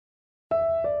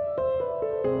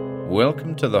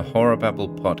Welcome to the Horror Babble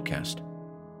podcast.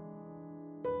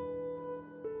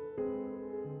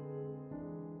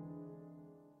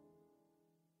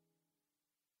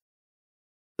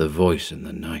 The Voice in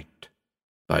the Night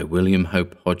by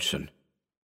Hope Hodgson.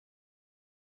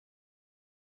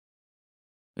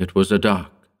 It was a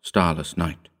dark, starless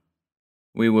night.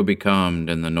 We were becalmed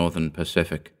in the northern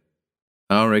Pacific.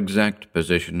 Our exact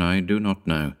position I do not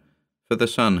know, for the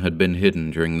sun had been hidden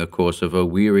during the course of a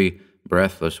weary,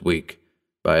 breathless week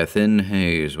by a thin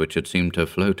haze which had seemed to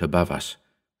float above us,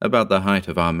 about the height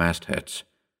of our mastheads,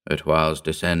 at whiles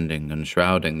descending and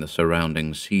shrouding the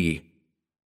surrounding sea.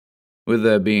 With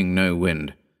there being no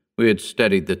wind, we had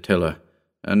steadied the tiller,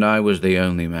 and I was the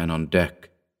only man on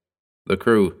deck. The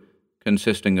crew,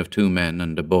 consisting of 2 men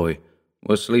and a boy,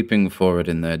 were sleeping forward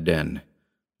in their den,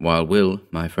 while Will,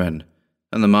 my friend,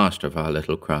 and the master of our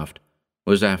little craft,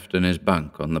 was aft in his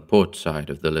bunk on the port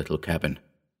side of the little cabin.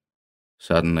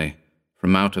 Suddenly,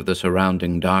 from out of the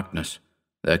surrounding darkness,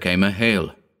 there came a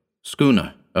hail,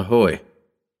 "Schooner, ahoy!"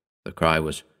 The cry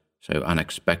was so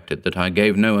unexpected that I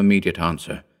gave no immediate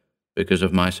answer, because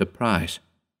of my surprise.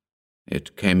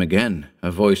 It came again, a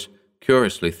voice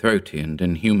curiously throaty and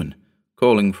inhuman,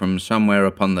 calling from somewhere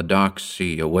upon the dark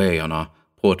sea away on our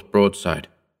port broadside.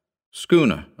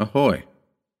 "Schooner, ahoy!"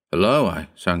 "Hello," I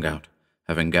sung out,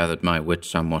 having gathered my wits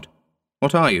somewhat.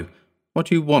 "What are you? What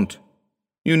do you want?"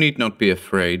 "You need not be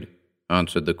afraid,"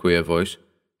 answered the queer voice,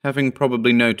 having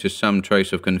probably noticed some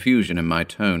trace of confusion in my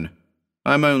tone.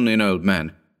 "I'm only an old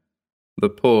man." The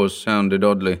pause sounded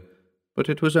oddly, but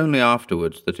it was only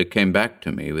afterwards that it came back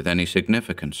to me with any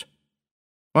significance.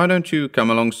 "Why don't you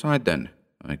come alongside, then?"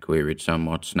 I queried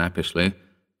somewhat snappishly,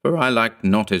 for I liked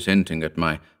not his hinting at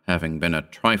my having been a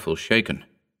trifle shaken.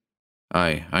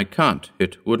 I can't.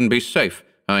 It wouldn't be safe.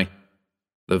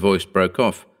 The voice broke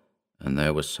off, and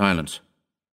there was silence.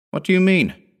 "What do you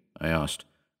mean?" I asked,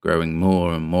 growing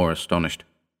more and more astonished.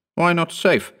 "Why not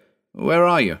safe? Where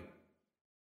are you?"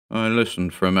 I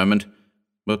listened for a moment,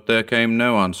 but there came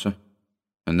no answer.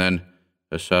 And then,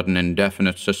 a sudden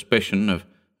indefinite suspicion of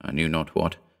I knew not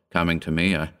what, coming to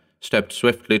me, I stepped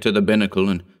swiftly to the binnacle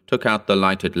and took out the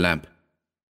lighted lamp.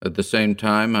 At the same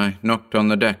time, I knocked on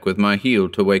the deck with my heel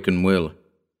to waken Will.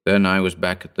 Then I was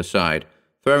back at the side,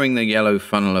 throwing the yellow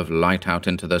funnel of light out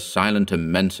into the silent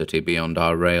immensity beyond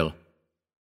our rail.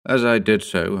 As I did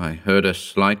so, I heard a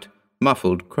slight,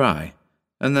 muffled cry,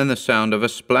 and then the sound of a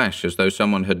splash as though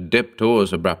someone had dipped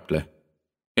oars abruptly.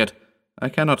 Yet I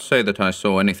cannot say that I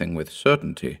saw anything with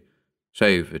certainty,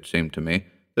 save, it seemed to me,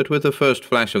 that with the first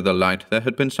flash of the light there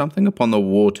had been something upon the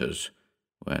waters,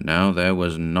 where now there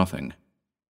was nothing.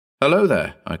 "Hello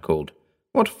there," I called.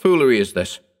 "What foolery is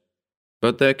this?"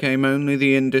 But there came only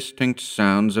the indistinct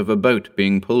sounds of a boat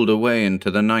being pulled away into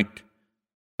the night.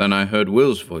 Then I heard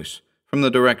Will's voice, from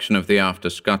the direction of the after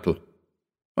scuttle.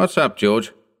 "What's up,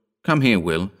 George?" "Come here,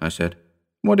 Will," I said.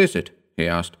 "What is it?" he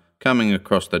asked, coming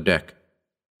across the deck.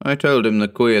 I told him the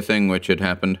queer thing which had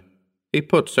happened. He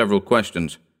put several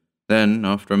questions. Then,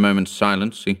 after a moment's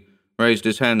silence, he raised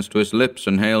his hands to his lips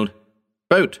and hailed,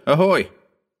 "Boat, ahoy!"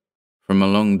 From a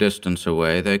long distance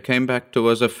away there came back to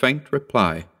us a faint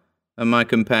reply, and my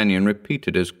companion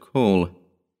repeated his call.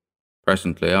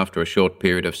 Presently, after a short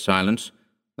period of silence,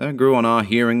 there grew on our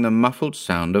hearing the muffled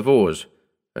sound of oars,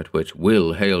 at which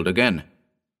Will hailed again.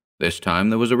 This time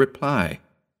there was a reply.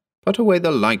 "Put away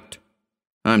the light."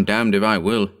 "I'm damned if I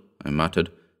will," I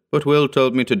muttered, but Will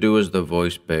told me to do as the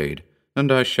voice bade,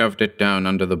 and I shoved it down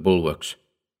under the bulwarks.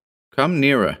 "Come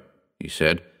nearer," he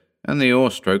said, and the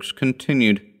oar strokes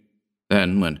continued.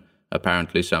 Then, when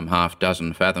apparently some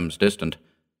 6 fathoms distant,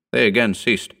 they again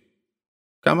ceased.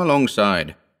 "Come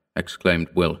alongside," exclaimed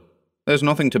Will. "There's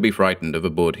nothing to be frightened of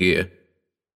aboard here.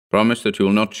 Promise that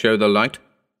you'll not show the light."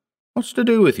 "What's to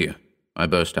do with you?" I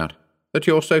burst out, "that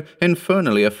you're so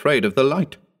infernally afraid of the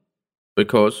light?"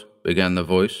 "Because," began the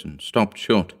voice, and stopped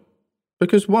short.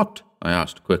 "Because what?" I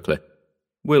asked quickly.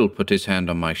 Will put his hand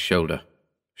on my shoulder.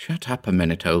 "Shut up a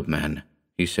minute, old man,"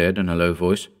 he said in a low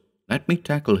voice. "Let me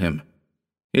tackle him."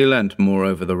 He leant more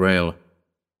over the rail.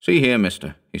 "See here,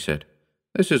 mister," he said.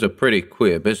 "This is a pretty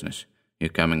queer business. You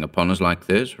coming upon us like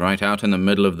this, right out in the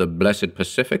middle of the blessed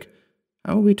Pacific.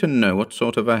 How are we to know what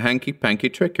sort of a hanky-panky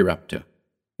trick you're up to?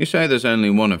 You say there's only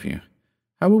one of you.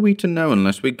 How are we to know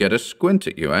unless we get a squint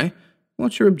at you, eh?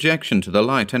 What's your objection to the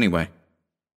light, anyway?"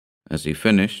 As he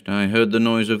finished, I heard the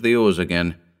noise of the oars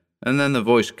again, and then the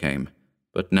voice came,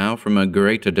 but now from a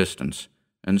greater distance,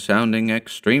 and sounding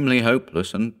extremely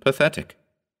hopeless and pathetic.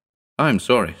 "I'm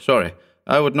sorry.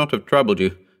 I would not have troubled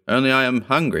you, only I am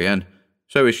hungry, and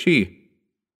so is she."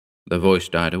 The voice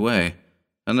died away,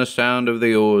 and the sound of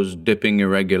the oars dipping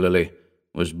irregularly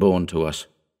was borne to us.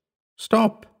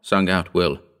 "Stop!" sung out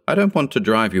Will. "I don't want to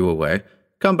drive you away.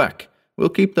 Come back. We'll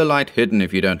keep the light hidden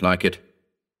if you don't like it."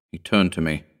 He turned to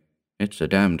me. "It's a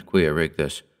damned queer rig,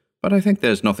 this, but I think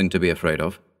there's nothing to be afraid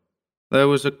of." There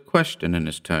was a question in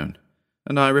his tone,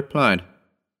 and I replied,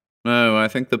 "No, I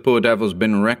think the poor devil's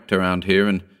been wrecked around here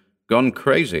and gone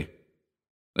crazy."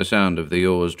 The sound of the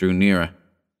oars drew nearer.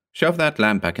 "Shove that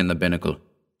lamp back in the binnacle,"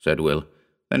 said Will.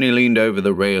 Then he leaned over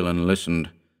the rail and listened.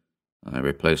 I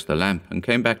replaced the lamp and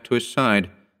came back to his side.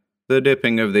 The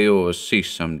dipping of the oars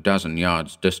ceased some dozen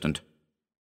yards distant.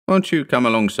 "Won't you come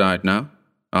alongside now?"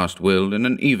 asked Will in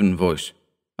an even voice.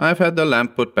 "I've had the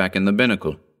lamp put back in the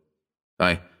binnacle."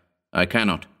 I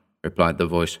cannot," replied the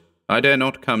voice. "I dare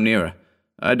not come nearer.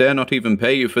 I dare not even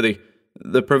pay you for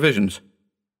the provisions."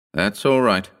 "That's all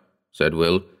right," said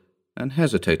Will, and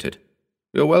hesitated.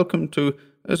 "You're welcome to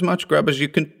as much grub as you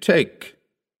can take."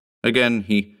 Again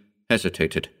he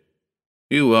hesitated.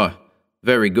 "You are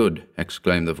very good,"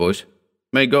 exclaimed the voice.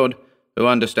 "May God, who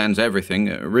understands everything,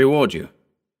 reward you."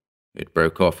 It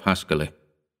broke off huskily.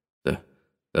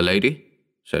 The lady?"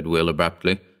 said Will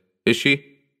abruptly. "Is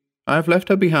she—" "I've left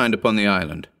her behind upon the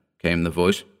island," came the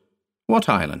voice. "What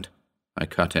island?" I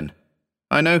cut in.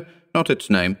 "I know not its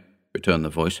name," returned the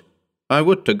voice. "I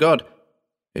would to God—"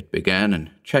 It began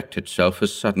and checked itself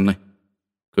as suddenly.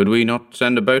 "Could we not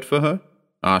send a boat for her?"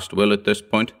 asked Will at this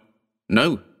point.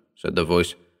 "No," said the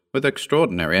voice, with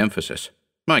extraordinary emphasis.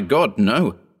 "My God,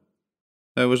 no!"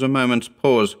 There was a moment's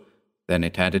pause. Then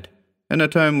it added, in a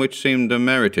tone which seemed a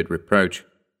merited reproach,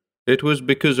 "It was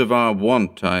because of our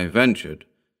want I ventured,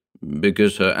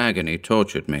 because her agony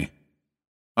tortured me."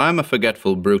 "I am a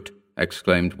forgetful brute,"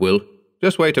 exclaimed Will.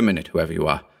 "Just wait a minute, whoever you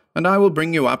are, and I will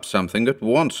bring you up something at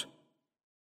once."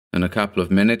 In a couple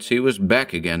of minutes he was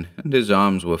back again, and his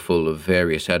arms were full of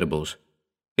various edibles.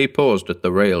 He paused at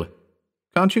the rail.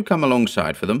 "Can't you come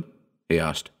alongside for them?" he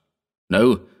asked.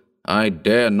 "No, I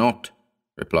dare not,"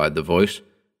 replied the voice,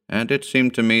 and it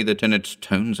seemed to me that in its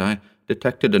tones I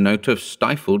detected a note of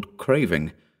stifled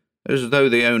craving, as though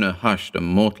the owner hushed a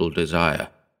mortal desire.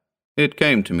 It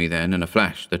came to me then in a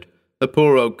flash that the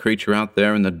poor old creature out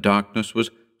there in the darkness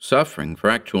was suffering for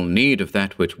actual need of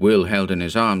that which Will held in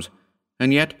his arms,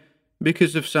 and yet,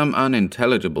 because of some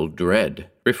unintelligible dread,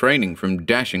 refraining from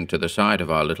dashing to the side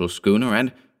of our little schooner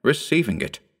and receiving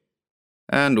it.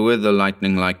 And with the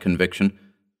lightning-like conviction,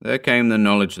 there came the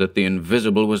knowledge that the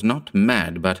invisible was not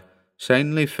mad, but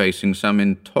sanely facing some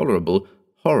intolerable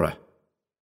horror.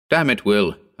 "Damn it,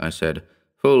 Will," I said,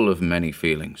 full of many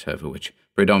feelings, over which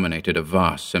predominated a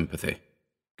vast sympathy.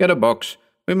 "Get a box.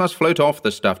 We must float off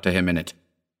the stuff to him in it."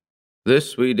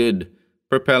 This we did,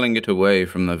 propelling it away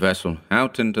from the vessel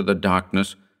out into the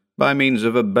darkness by means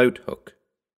of a boat-hook.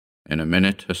 In a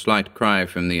minute a slight cry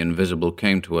from the invisible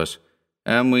came to us,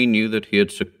 and we knew that he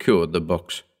had secured the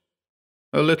box.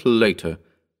 A little later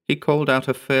he called out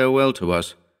a farewell to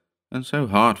us, and so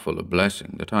heartful a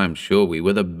blessing that I am sure we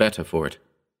were the better for it.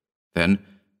 Then,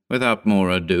 without more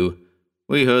ado,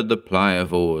 we heard the ply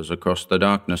of oars across the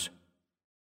darkness.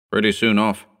 "Pretty soon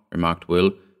off," remarked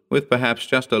Will, with perhaps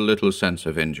just a little sense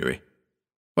of injury.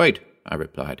 "Wait," I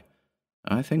replied.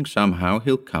 "I think somehow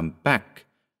he'll come back.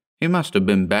 He must have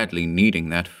been badly needing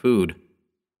that food."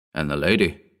 "And the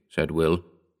lady," said Will.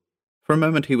 For a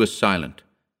moment he was silent.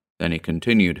 Then he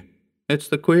continued, "It's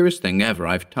the queerest thing ever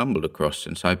I've tumbled across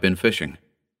since I've been fishing."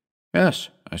 "Yes,"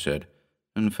 I said,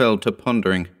 and fell to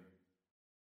pondering.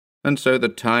 And so the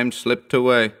time slipped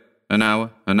away, an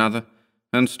hour, another,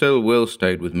 and still Will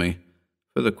stayed with me,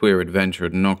 for the queer adventure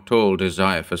had knocked all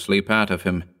desire for sleep out of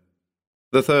him.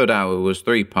 The third hour was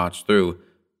 3 parts through,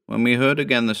 when we heard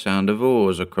again the sound of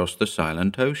oars across the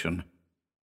silent ocean.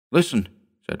 "Listen,"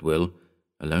 said Will,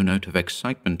 a low note of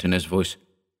excitement in his voice.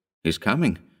 "He's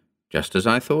coming, just as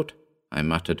I thought," I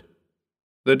muttered.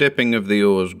 The dipping of the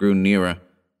oars grew nearer,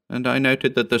 and I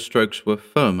noted that the strokes were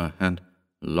firmer and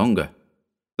longer.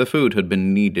 The food had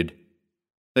been needed.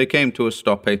 They came to a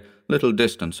stop a little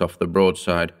distance off the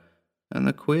broadside, and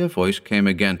the queer voice came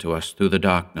again to us through the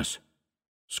darkness.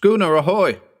 "Schooner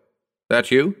ahoy!"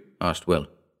 "That you?" asked Will.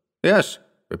 "Yes,"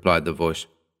 replied the voice.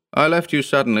 "I left you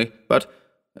suddenly,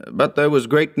 but there was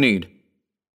great need."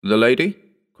 "The lady?"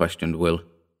 questioned Will.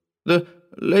 "The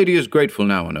lady is grateful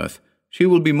now on earth. She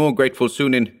will be more grateful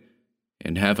soon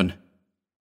in heaven."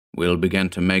 Will began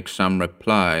to make some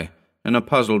reply in a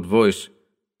puzzled voice,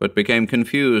 but became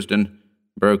confused and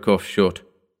broke off short.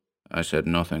 I said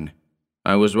nothing.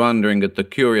 I was wondering at the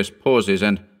curious pauses,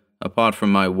 and, apart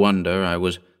from my wonder, I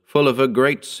was full of a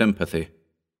great sympathy.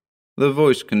 The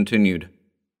voice continued.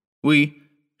 "We,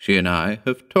 she and I,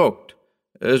 have talked,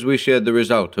 as we shared the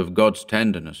result of God's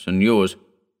tenderness and yours.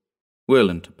 Will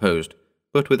interposed,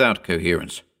 but without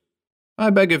coherence. "I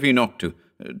beg of you not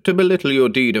to belittle your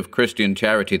deed of Christian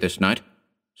charity this night,"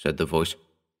 said the voice.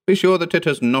 "Be sure that it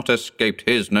has not escaped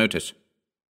his notice."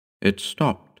 It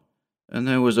stopped, and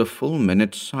there was a full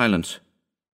minute's silence.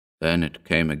 Then it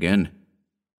came again.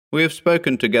 "We have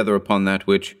spoken together upon that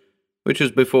which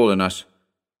has befallen us.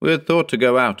 We had thought to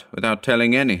go out without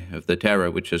telling any of the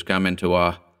terror which has come into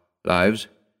our lives.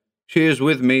 She is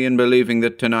with me in believing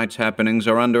that tonight's happenings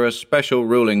are under a special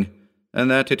ruling, and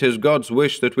that it is God's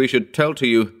wish that we should tell to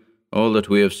you all that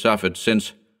we have suffered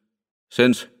since...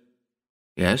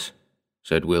 "Yes,"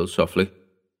 said Will softly.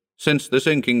 "Since the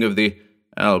sinking of the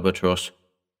Albatross."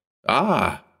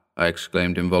 "Ah!" I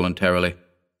exclaimed involuntarily.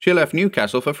 "She left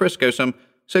Newcastle for Frisco some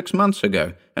 6 months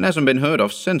ago, and hasn't been heard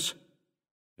of since."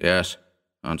 "Yes,"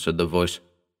 answered the voice.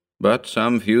 "But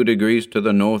some few degrees to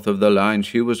the north of the line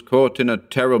she was caught in a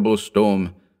terrible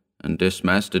storm and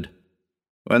dismasted.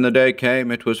 When the day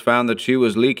came, it was found that she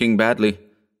was leaking badly,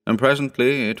 and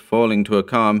presently, it falling to a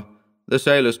calm, the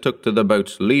sailors took to the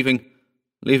boats, leaving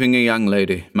a young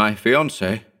lady, my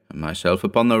fiancée, and myself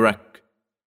upon the wreck.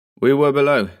 We were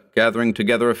below, gathering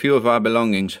together a few of our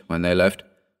belongings, when they left.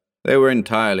 They were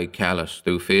entirely callous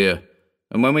through fear,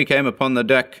 and when we came upon the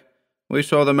deck, we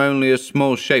saw them only as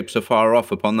small shapes afar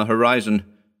off upon the horizon.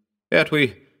 Yet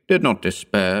we did not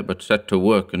despair, but set to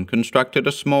work and constructed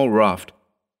a small raft.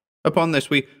 Upon this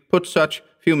we put such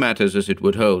few matters as it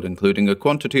would hold, including a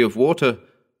quantity of water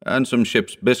and some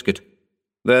ship's biscuit.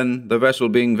 Then, the vessel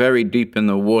being very deep in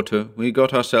the water, we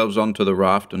got ourselves onto the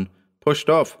raft and pushed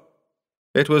off.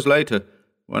 It was later,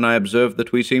 when I observed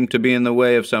that we seemed to be in the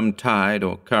way of some tide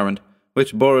or current,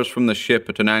 which bore us from the ship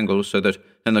at an angle, so that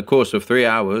in the course of 3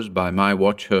 hours, by my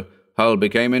watch, her hull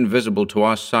became invisible to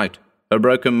our sight, her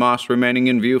broken mast remaining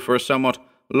in view for a somewhat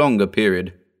longer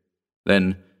period.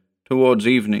 Then, towards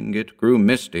evening, it grew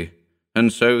misty,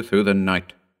 and so through the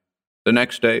night. The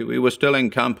next day we were still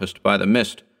encompassed by the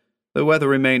mist, the weather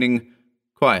remaining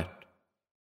quiet.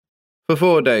 For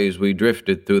 4 days we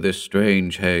drifted through this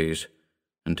strange haze,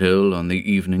 until on the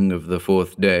evening of the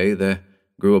 4th day there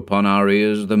grew upon our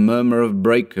ears the murmur of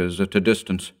breakers at a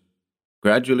distance.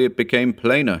 Gradually it became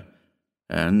plainer,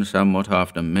 and somewhat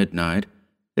after midnight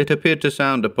it appeared to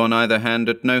sound upon either hand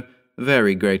at no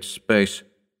very great space.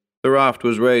 The raft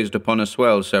was raised upon a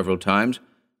swell several times,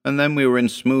 and then we were in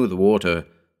smooth water,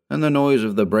 and the noise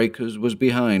of the breakers was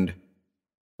behind.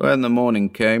 When the morning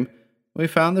came, we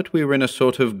found that we were in a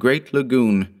sort of great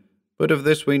lagoon, but of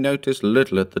this we noticed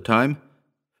little at the time,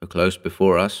 for close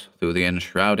before us, through the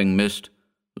enshrouding mist,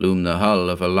 loomed the hull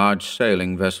of a large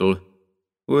sailing vessel.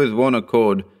 With one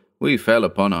accord, we fell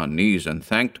upon our knees and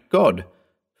thanked God,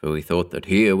 for we thought that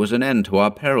here was an end to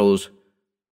our perils.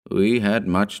 We had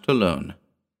much to learn.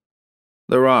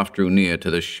 The raft drew near to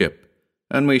the ship,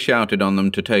 and we shouted on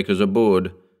them to take us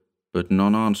aboard, but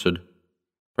none answered.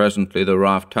 Presently the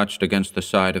raft touched against the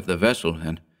side of the vessel,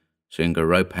 and, seeing a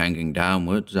rope hanging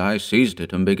downwards, I seized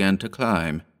it and began to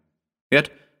climb. Yet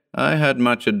I had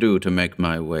much ado to make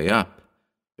my way up,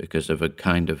 because of a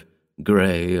kind of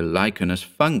grey, lichenous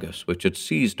fungus which had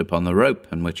seized upon the rope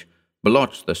and which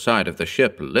blotched the side of the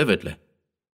ship lividly.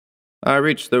 I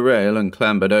reached the rail and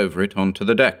clambered over it onto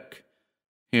the deck.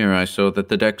 Here I saw that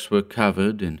the decks were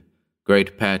covered in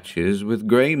great patches with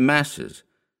grey masses,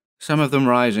 some of them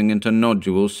rising into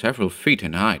nodules several feet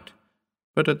in height.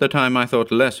 But at the time I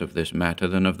thought less of this matter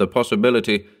than of the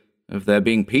possibility of there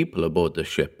being people aboard the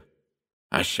ship.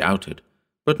 I shouted,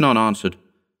 but none answered.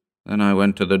 Then I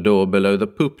went to the door below the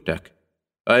poop deck.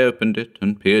 I opened it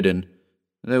and peered in.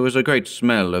 There was a great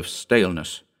smell of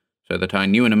staleness, so that I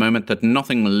knew in a moment that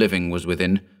nothing living was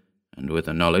within, and with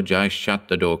the knowledge I shut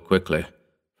the door quickly,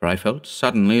 for I felt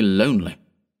suddenly lonely.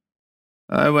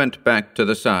 I went back to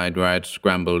the side where I had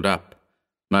scrambled up.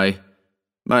 My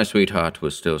sweetheart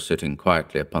was still sitting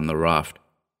quietly upon the raft.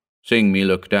 Seeing me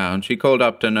look down, she called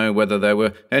up to know whether there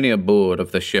were any aboard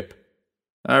of the ship.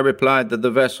 I replied that the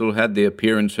vessel had the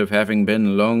appearance of having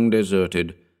been long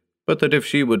deserted, but that if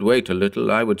she would wait a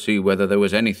little I would see whether there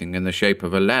was anything in the shape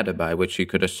of a ladder by which she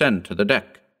could ascend to the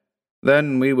deck.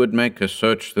 Then we would make a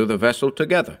search through the vessel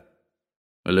together.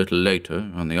 A little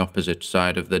later, on the opposite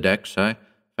side of the decks, I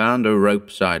found a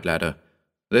rope side ladder.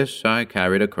 This I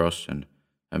carried across, and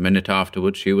a minute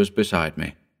afterwards she was beside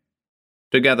me.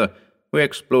 Together we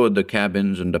explored the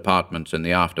cabins and apartments in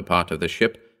the after part of the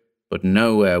ship, but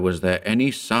nowhere was there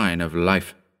any sign of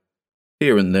life.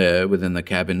 Here and there, within the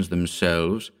cabins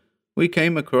themselves, we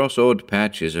came across odd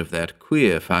patches of that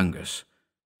queer fungus,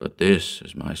 but this,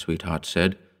 as my sweetheart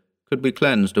said, could be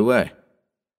cleansed away.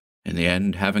 In the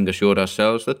end, having assured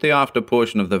ourselves that the after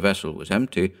portion of the vessel was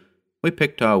empty, we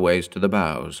picked our ways to the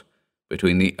bows,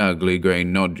 between the ugly grey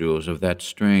nodules of that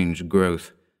strange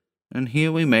growth, and here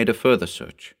we made a further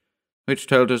search, which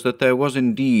told us that there was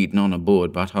indeed none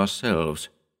aboard but ourselves.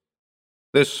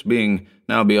 This being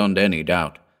now beyond any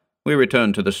doubt, we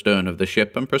returned to the stern of the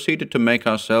ship and proceeded to make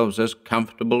ourselves as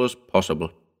comfortable as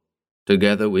possible.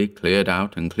 Together we cleared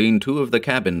out and cleaned 2 of the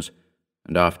cabins,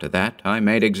 and after that I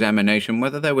made examination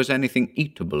whether there was anything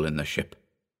eatable in the ship.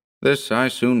 This I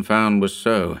soon found was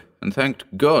so, and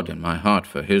thanked God in my heart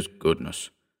for his goodness.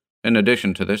 In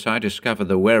addition to this, I discovered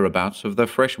the whereabouts of the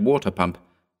fresh water pump,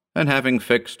 and having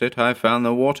fixed it, I found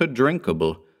the water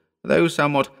drinkable, though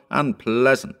somewhat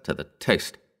unpleasant to the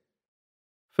taste.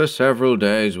 For several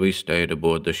days we stayed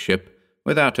aboard the ship,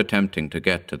 without attempting to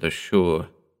get to the shore.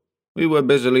 We were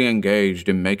busily engaged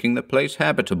in making the place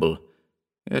habitable,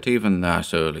 yet even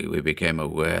thus early we became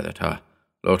aware that our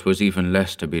lot was even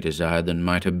less to be desired than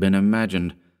might have been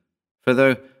imagined. For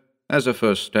though, as a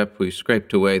first step, we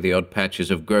scraped away the odd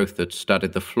patches of growth that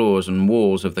studded the floors and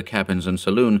walls of the cabins and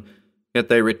saloon, yet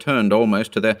they returned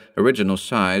almost to their original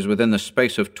size within the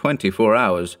space of 24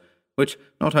 hours, which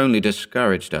not only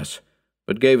discouraged us,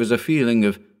 but gave us a feeling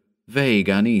of vague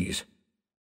unease.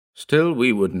 Still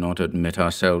we would not admit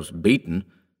ourselves beaten,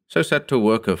 so set to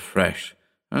work afresh,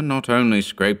 and not only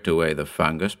scraped away the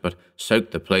fungus, but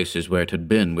soaked the places where it had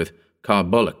been with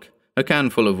carbolic, a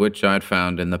canful of which I had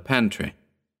found in the pantry.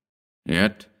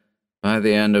 Yet, by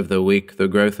the end of the week, the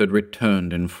growth had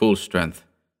returned in full strength,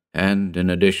 and, in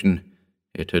addition,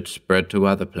 it had spread to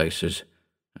other places,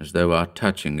 as though our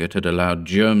touching it had allowed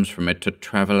germs from it to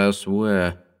travel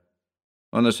elsewhere.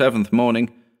 On the 7th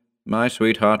morning, my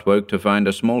sweetheart woke to find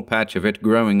a small patch of it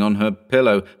growing on her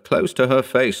pillow, close to her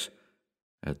face.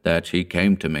 At that she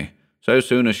came to me, so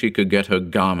soon as she could get her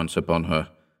garments upon her.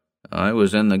 I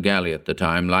was in the galley at the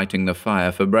time, lighting the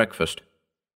fire for breakfast.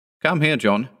 "Come here,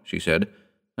 John," she said,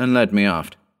 and led me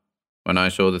aft. When I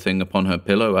saw the thing upon her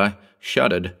pillow, I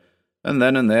shuddered, and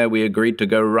then and there we agreed to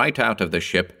go right out of the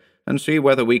ship and see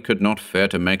whether we could not fare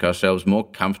to make ourselves more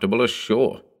comfortable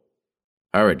ashore.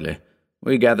 Hurriedly,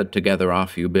 we gathered together our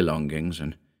few belongings,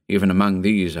 and even among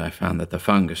these I found that the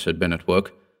fungus had been at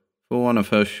work, for one of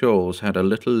her shawls had a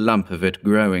little lump of it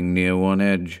growing near one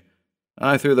edge.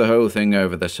 I threw the whole thing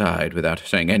over the side without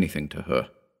saying anything to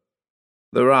her.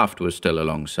 The raft was still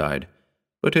alongside,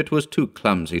 but it was too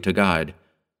clumsy to guide,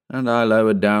 and I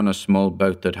lowered down a small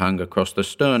boat that hung across the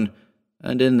stern,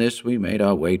 and in this we made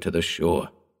our way to the shore.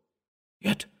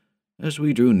 Yet, as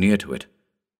we drew near to it,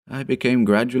 I became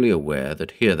gradually aware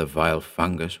that here the vile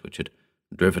fungus which had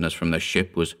driven us from the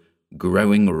ship was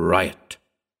growing riot.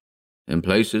 In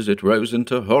places it rose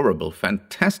into horrible,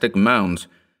 fantastic mounds,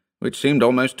 which seemed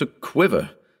almost to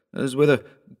quiver, as with a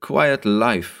quiet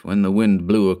life when the wind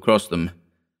blew across them.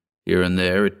 Here and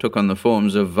there it took on the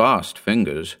forms of vast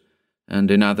fingers,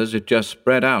 and in others it just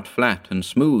spread out flat and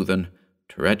smooth and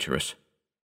treacherous.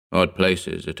 Odd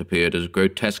places it appeared as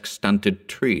grotesque stunted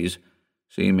trees,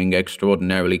 seeming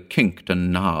extraordinarily kinked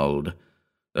and gnarled,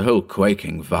 the whole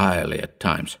quaking vilely at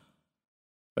times.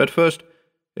 At first,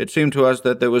 it seemed to us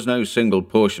that there was no single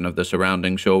portion of the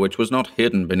surrounding shore which was not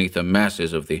hidden beneath the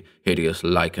masses of the hideous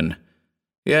lichen.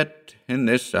 Yet in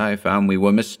this I found we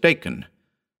were mistaken,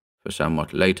 for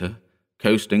somewhat later,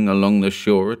 coasting along the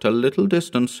shore at a little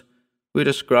distance, we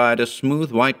descried a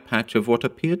smooth white patch of what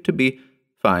appeared to be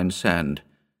fine sand,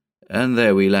 and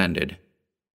there we landed.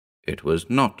 It was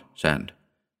not sand.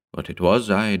 What it was,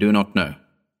 I do not know.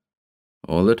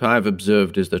 All that I have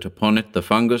observed is that upon it the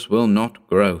fungus will not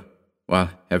grow,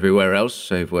 while everywhere else,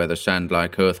 save where the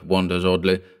sand-like earth wanders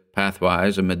oddly,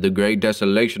 pathwise amid the grey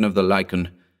desolation of the lichen,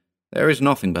 there is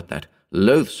nothing but that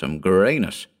loathsome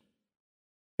greyness.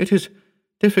 It is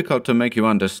difficult to make you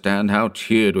understand how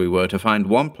cheered we were to find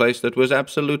one place that was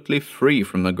absolutely free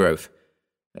from the growth,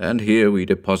 and here we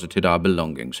deposited our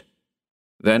belongings.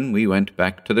 Then we went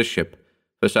back to the ship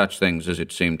for such things as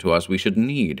it seemed to us we should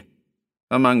need.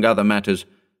 Among other matters,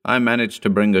 I managed to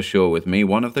bring ashore with me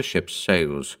one of the ship's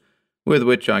sails, with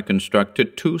which I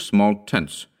constructed 2 small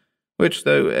tents, which,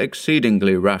 though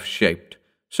exceedingly rough-shaped,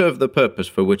 served the purpose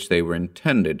for which they were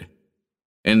intended.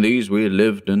 In these we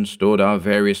lived and stored our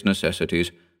various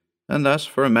necessities, and thus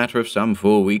for a matter of some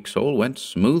 4 weeks all went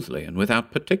smoothly and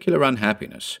without particular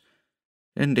unhappiness.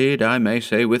 Indeed, I may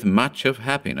say with much of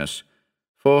happiness,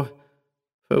 for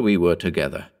we were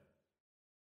together.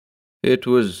 It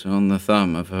was on the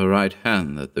thumb of her right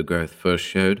hand that the growth first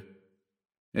showed.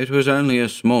 It was only a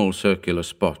small circular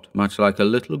spot, much like a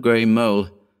little grey mole.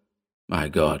 My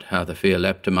God, how the fear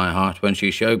leapt to my heart when she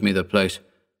showed me the place.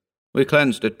 We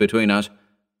cleansed it between us,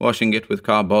 washing it with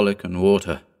carbolic and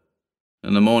water.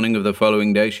 In the morning of the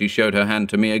following day she showed her hand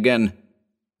to me again.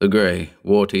 The grey,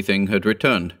 warty thing had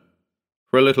returned.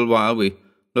 For a little while we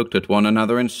looked at one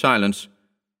another in silence.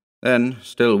 Then,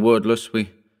 still wordless, we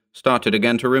started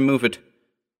again to remove it.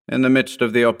 In the midst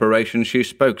of the operation she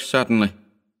spoke suddenly.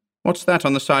 "What's that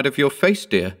on the side of your face,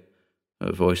 dear?"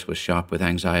 Her voice was sharp with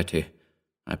anxiety.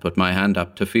 I put my hand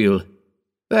up to feel.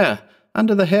 "There,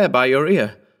 under the hair by your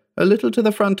ear, a little to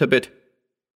the front a bit."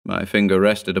 My finger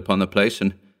rested upon the place,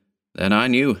 and then I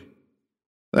knew.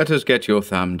 "Let us get your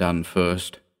thumb done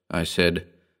first," I said,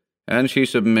 and she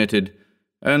submitted,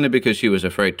 only because she was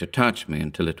afraid to touch me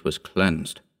until it was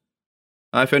cleansed.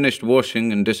 I finished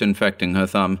washing and disinfecting her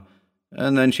thumb,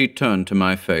 and then she turned to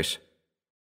my face.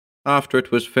 After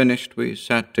it was finished, we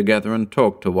sat together and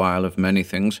talked a while of many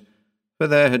things, for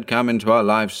there had come into our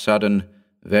lives sudden,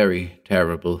 very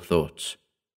terrible thoughts.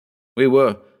 We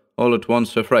were all at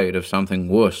once afraid of something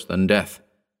worse than death.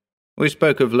 We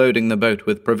spoke of loading the boat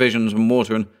with provisions and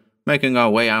water and making our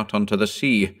way out onto the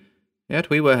sea, yet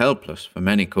we were helpless for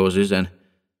many causes, and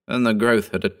the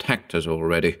growth had attacked us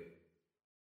already.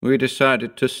 We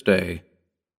decided to stay.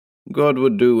 God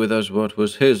would do with us what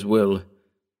was His will.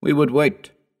 We would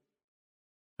wait.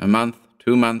 A month,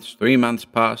 2 months, 3 months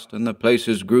passed, and the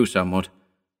places grew somewhat,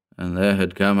 and there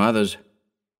had come others.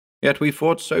 Yet we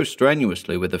fought so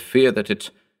strenuously with the fear that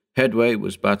its headway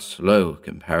was but slow,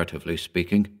 comparatively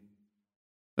speaking.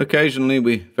 Occasionally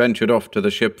we ventured off to the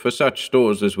ship for such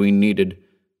stores as we needed.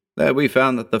 There we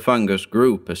found that the fungus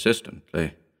grew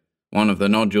persistently. One of the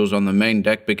nodules on the main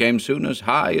deck became soon as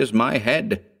high as my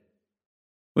head.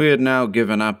 We had now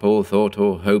given up all thought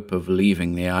or hope of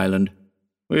leaving the island.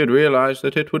 We had realized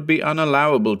that it would be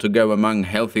unallowable to go among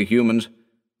healthy humans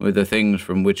with the things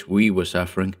from which we were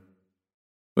suffering.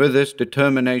 With this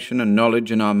determination and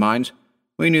knowledge in our minds,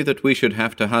 we knew that we should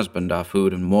have to husband our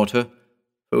food and water,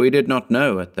 for we did not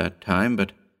know at that time,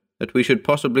 but that we should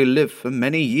possibly live for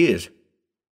many years.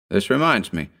 This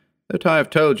reminds me that I have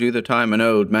told you that I am an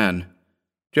old man.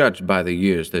 Judged by the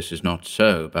years, this is not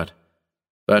so, but...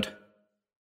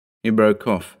 He broke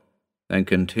off, then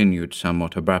continued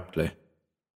somewhat abruptly.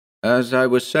 As I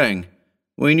was saying,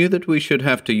 we knew that we should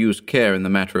have to use care in the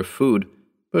matter of food,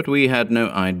 but we had no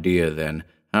idea then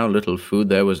how little food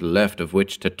there was left of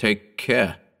which to take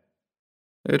care.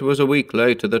 It was a week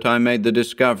later that I made the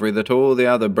discovery that all the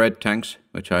other bread tanks,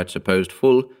 which I had supposed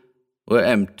full, were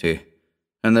empty,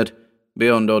 and that,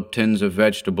 beyond odd tins of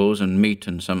vegetables and meat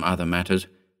and some other matters,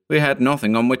 we had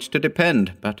nothing on which to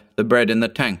depend but the bread in the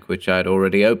tank which I had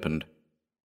already opened.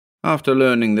 After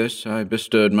learning this, I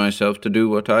bestirred myself to do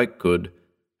what I could,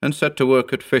 and set to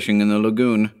work at fishing in the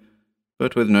lagoon,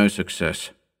 but with no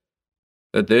success.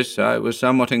 At this I was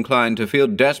somewhat inclined to feel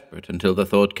desperate until the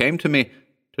thought came to me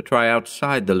to try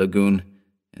outside the lagoon,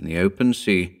 in the open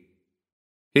sea.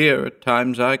 Here at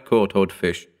times I caught odd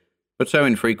fish, but so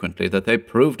infrequently that they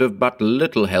proved of but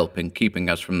little help in keeping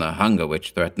us from the hunger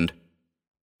which threatened.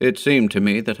 It seemed to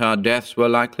me that our deaths were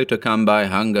likely to come by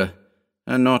hunger,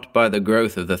 and not by the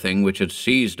growth of the thing which had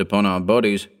seized upon our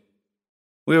bodies.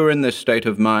 We were in this state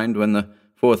of mind when the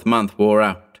 4th month wore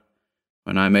out,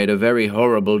 when I made a very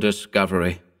horrible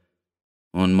discovery.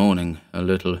 One morning, a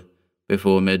little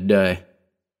before midday,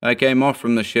 I came off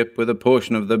from the ship with a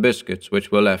portion of the biscuits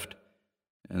which were left.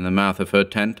 In the mouth of her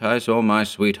tent I saw my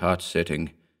sweetheart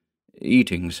sitting,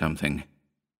 eating something.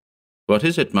 "What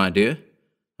is it, my dear?"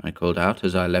 I called out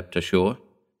as I leapt ashore.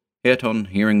 Yet on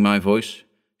hearing my voice,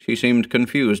 she seemed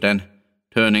confused and,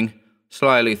 turning,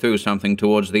 slyly threw something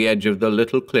towards the edge of the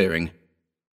little clearing.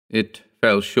 It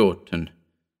fell short, and,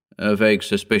 a vague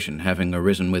suspicion having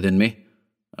arisen within me,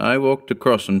 I walked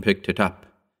across and picked it up.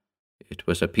 It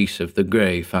was a piece of the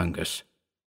grey fungus.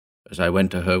 As I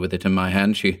went to her with it in my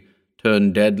hand, she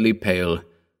turned deadly pale,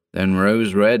 then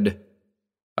rose red.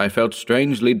 I felt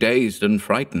strangely dazed and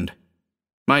frightened.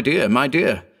 My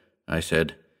dear," I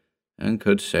said, and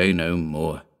could say no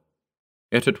more.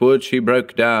 Yet at words she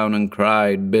broke down and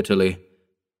cried bitterly.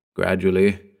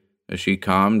 Gradually, as she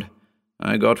calmed,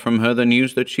 I got from her the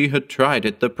news that she had tried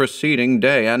it the preceding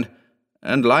day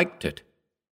and liked it.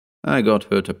 I got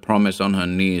her to promise on her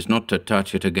knees not to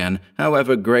touch it again,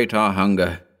 however great our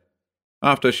hunger.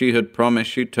 After she had promised,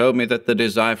 she told me that the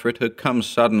desire for it had come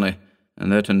suddenly,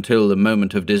 and that until the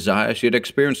moment of desire she had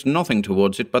experienced nothing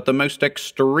towards it but the most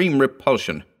extreme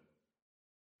repulsion.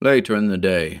 Later in the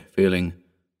day, feeling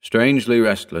strangely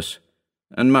restless,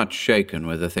 and much shaken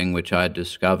with the thing which I had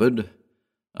discovered,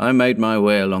 I made my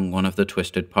way along one of the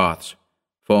twisted paths,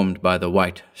 formed by the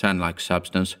white, sand-like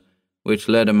substance, which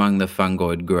led among the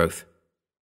fungoid growth.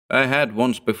 I had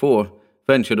once before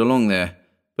ventured along there,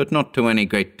 but not to any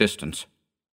great distance.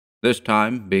 This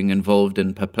time, being involved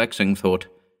in perplexing thought,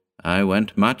 I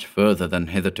went much further than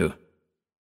hitherto.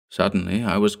 Suddenly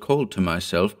I was called to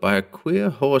myself by a queer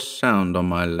hoarse sound on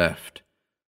my left.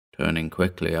 Turning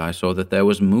quickly, I saw that there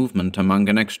was movement among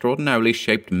an extraordinarily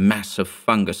shaped mass of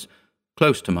fungus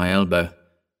close to my elbow.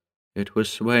 It was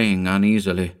swaying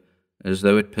uneasily, as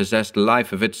though it possessed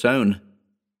life of its own.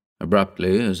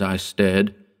 Abruptly, as I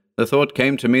stared, the thought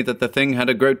came to me that the thing had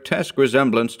a grotesque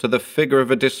resemblance to the figure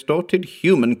of a distorted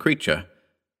human creature.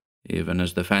 Even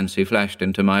as the fancy flashed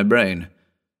into my brain,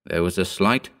 there was a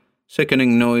slight,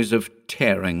 sickening noise of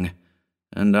tearing,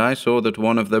 and I saw that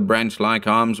one of the branch-like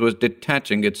arms was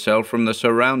detaching itself from the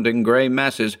surrounding grey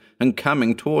masses and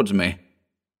coming towards me.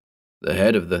 The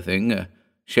head of the thing, a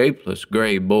shapeless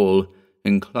grey ball,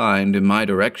 inclined in my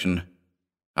direction.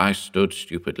 I stood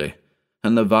stupidly,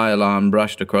 and the vile arm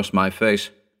brushed across my face.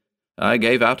 I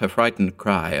gave out a frightened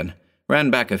cry and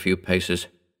ran back a few paces.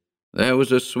 There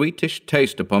was a sweetish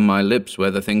taste upon my lips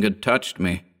where the thing had touched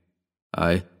me.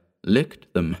 I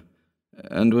licked them,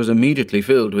 and was immediately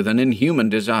filled with an inhuman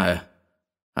desire.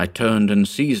 I turned and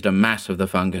seized a mass of the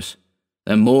fungus.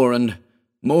 Then more and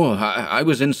more. I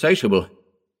was insatiable.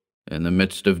 In the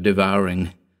midst of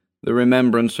devouring, the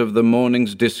remembrance of the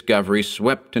morning's discovery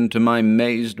swept into my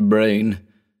mazed brain.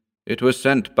 It was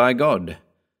sent by God.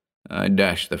 I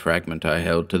dashed the fragment I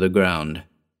held to the ground.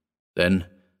 Then,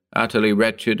 utterly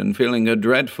wretched and feeling a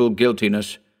dreadful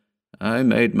guiltiness, I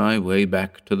made my way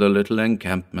back to the little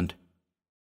encampment.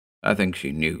 I think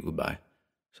she knew, by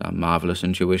some marvellous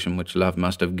intuition which love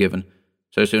must have given,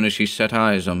 so soon as she set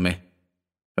eyes on me.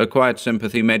 Her quiet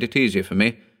sympathy made it easier for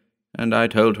me, and I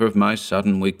told her of my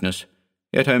sudden weakness,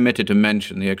 yet omitted to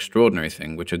mention the extraordinary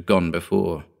thing which had gone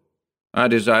before. I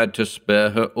desired to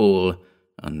spare her all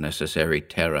unnecessary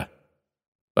terror.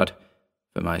 But,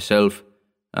 for myself,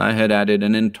 I had added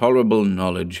an intolerable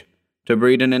knowledge, to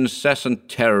breed an incessant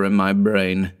terror in my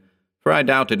brain, for I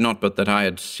doubted not but that I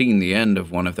had seen the end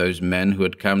of one of those men who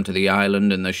had come to the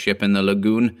island in the ship in the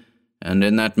lagoon, and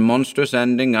in that monstrous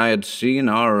ending I had seen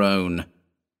our own.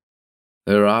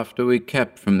 Thereafter we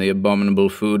kept from the abominable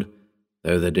food,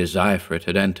 though the desire for it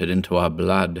had entered into our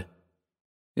blood.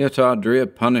 Yet our drear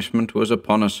punishment was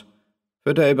upon us,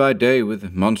 for day by day,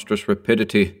 with monstrous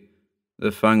rapidity, the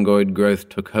fungoid growth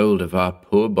took hold of our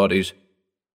poor bodies.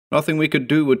 Nothing we could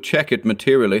do would check it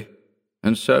materially,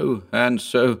 and so,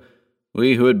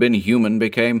 we who had been human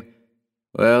became,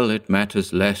 well, it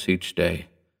matters less each day.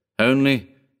 Only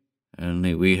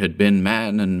we had been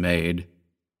man and maid.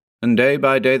 And day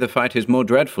by day the fight is more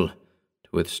dreadful, to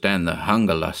withstand the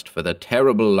hunger lust for the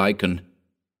terrible lichen.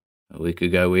 A week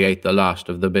ago we ate the last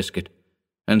of the biscuit,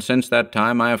 and since that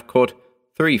time I have caught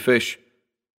 3 fish.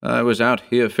 I was out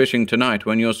here fishing tonight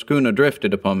when your schooner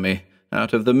drifted upon me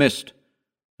out of the mist.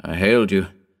 I hailed you.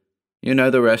 You know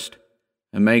the rest,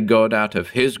 and may God out of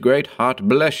his great heart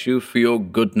bless you for your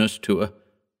goodness to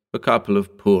a couple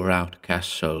of poor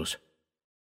outcast souls.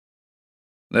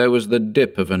 There was the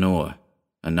dip of an oar,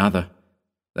 another.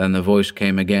 Then the voice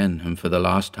came again, and for the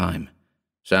last time,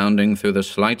 sounding through the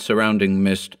slight surrounding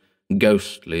mist,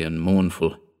 ghostly and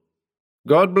mournful.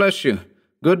 God bless you.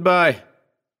 Goodbye.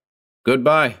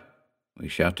 Goodbye, we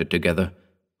shouted together,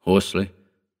 hoarsely,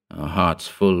 our hearts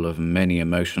full of many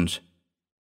emotions.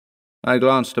 I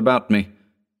glanced about me.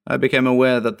 I became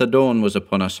aware that the dawn was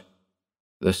upon us.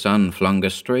 The sun flung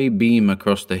a stray beam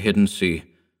across the hidden sea,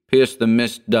 pierced the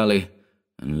mist dully,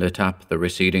 and lit up the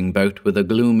receding boat with a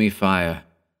gloomy fire.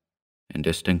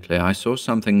 Indistinctly I saw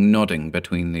something nodding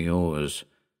between the oars.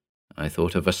 I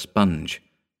thought of a sponge,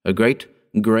 a great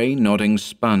grey nodding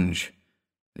sponge.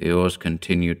 The oars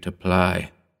continued to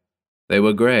ply. They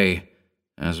were grey,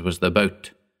 as was the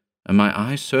boat, and my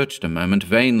eyes searched a moment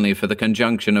vainly for the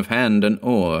conjunction of hand and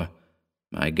oar.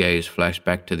 My gaze flashed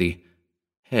back to the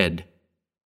head.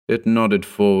 It nodded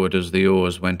forward as the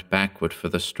oars went backward for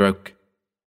the stroke.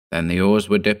 Then the oars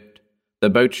were dipped, the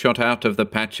boat shot out of the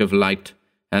patch of light,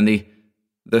 and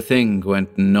the thing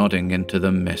went nodding into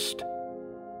the mist.